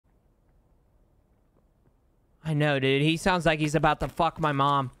I know, dude. He sounds like he's about to fuck my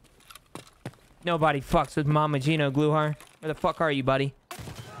mom. Nobody fucks with Mama Gino, GLUHAR. Where the fuck are you, buddy?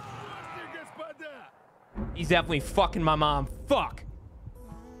 He's definitely fucking my mom. Fuck.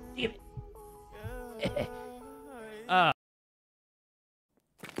 Damn it.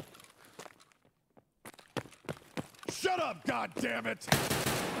 Shut up, goddammit!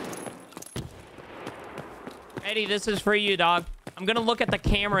 Eddie, this is for you, dog. I'm gonna look at the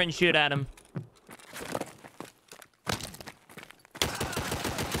camera and shoot at him.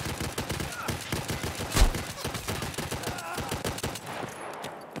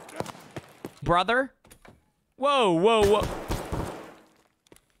 Brother? Whoa, whoa, whoa.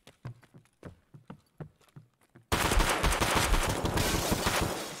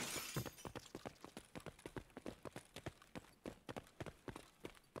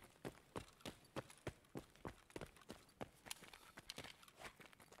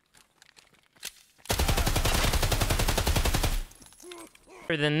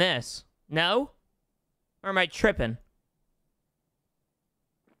 Than this. No? Or am I tripping?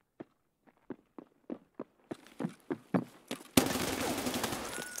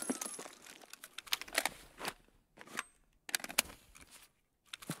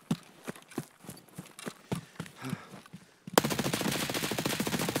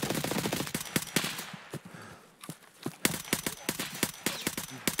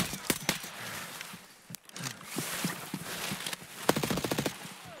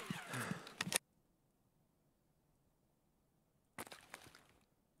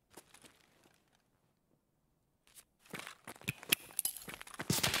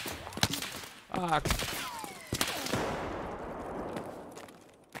 Fuck.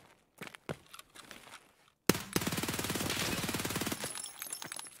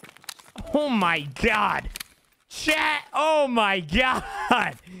 Oh my god. Chat. Oh my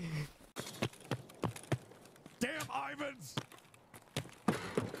god. Damn Ivans!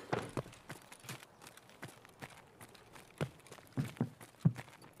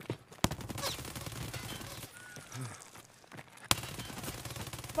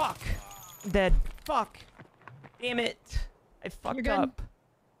 Fuck. I'm dead. Fuck. Damn it. I fucked up.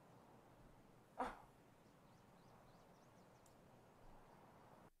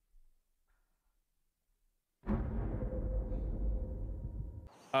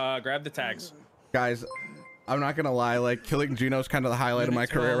 Grab the tags. Guys, I'm not gonna lie, like killing Geno's kind of the highlight of my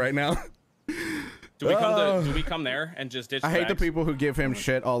career right now. Do we come there and just ditch? I hate the people who give him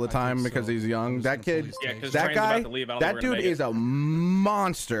shit all the time because he's young. That kid, that guy, that dude is a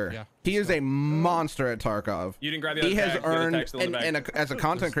monster. Yeah, he is a monster at Tarkov. You didn't grab the other He has tag, earned, and as a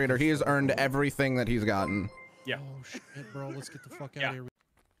content creator, he has earned everything that he's gotten. Yeah. Oh shit, bro. Let's get the fuck out of here.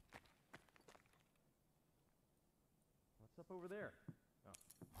 What's up over there? Oh,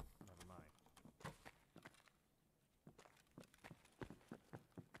 never mind.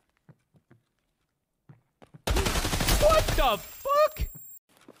 What the fuck?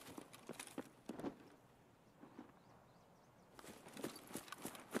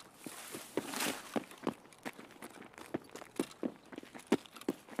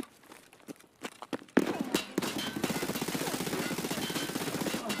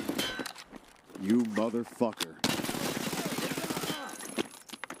 You motherfucker.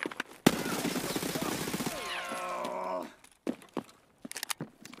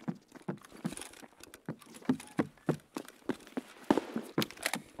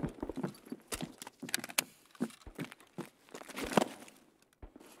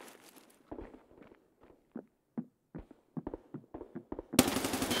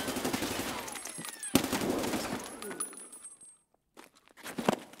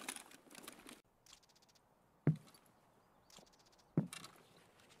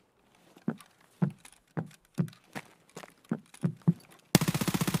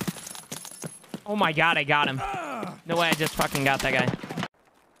 Oh my god, I got him. No way, I just fucking got that guy.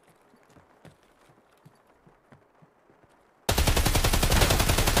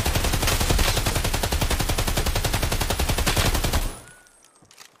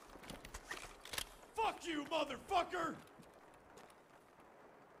 Fuck you, motherfucker!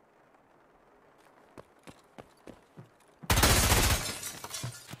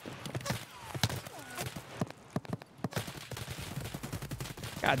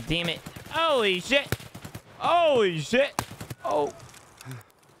 God damn it. Holy shit. Holy shit. Oh.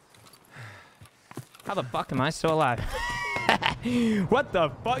 How the fuck am I still alive? What the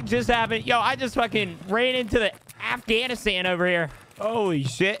fuck just happened? Yo, I just fucking ran into the Afghanistan over here. Holy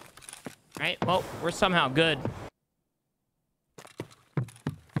shit. All right, well, we're somehow good.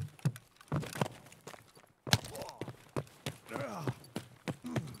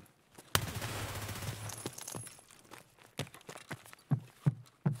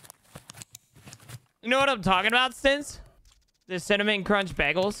 know what I'm talking about, Stins? The cinnamon crunch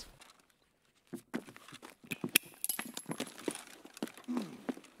bagels.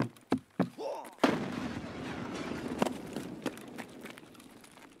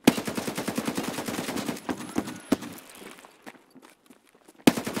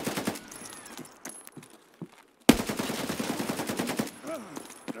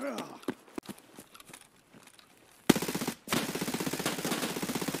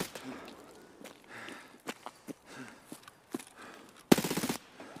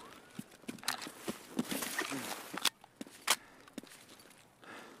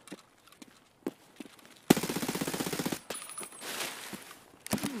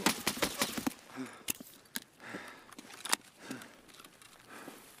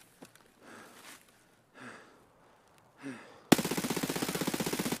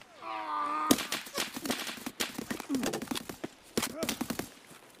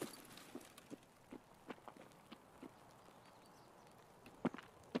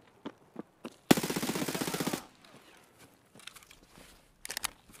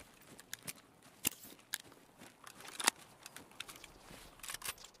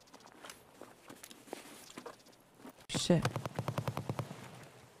 Shit.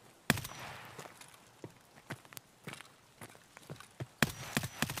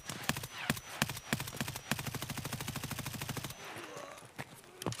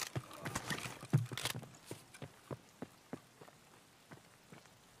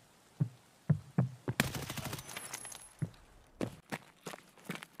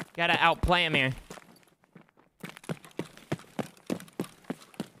 Gotta outplay him here.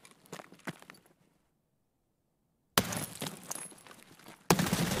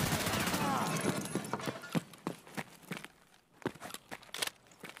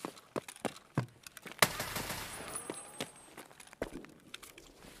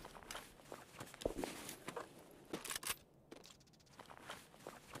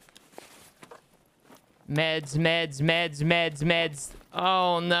 Meds, meds, meds, meds, meds.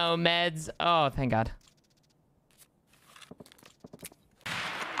 Oh no, meds. Oh, thank God.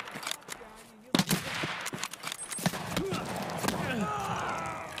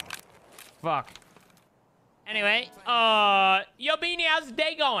 Fuck. Anyway, yo, Beanie, how's the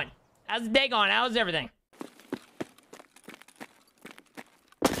day going? How's the day going? How's everything?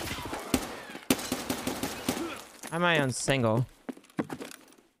 Am I on single?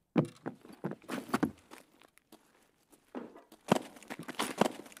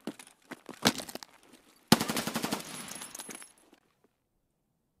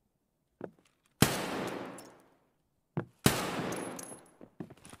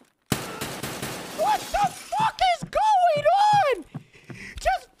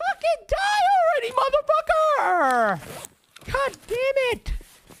 God damn it!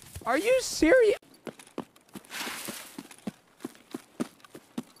 Are you serious?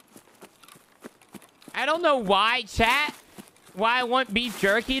 I don't know why, chat. Why I want beef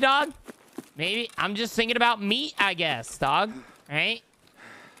jerky, dog. Maybe I'm just thinking about meat, I guess, dog. Right?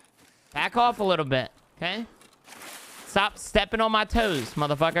 Back off a little bit, okay? Stop stepping on my toes,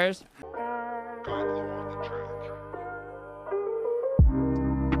 motherfuckers.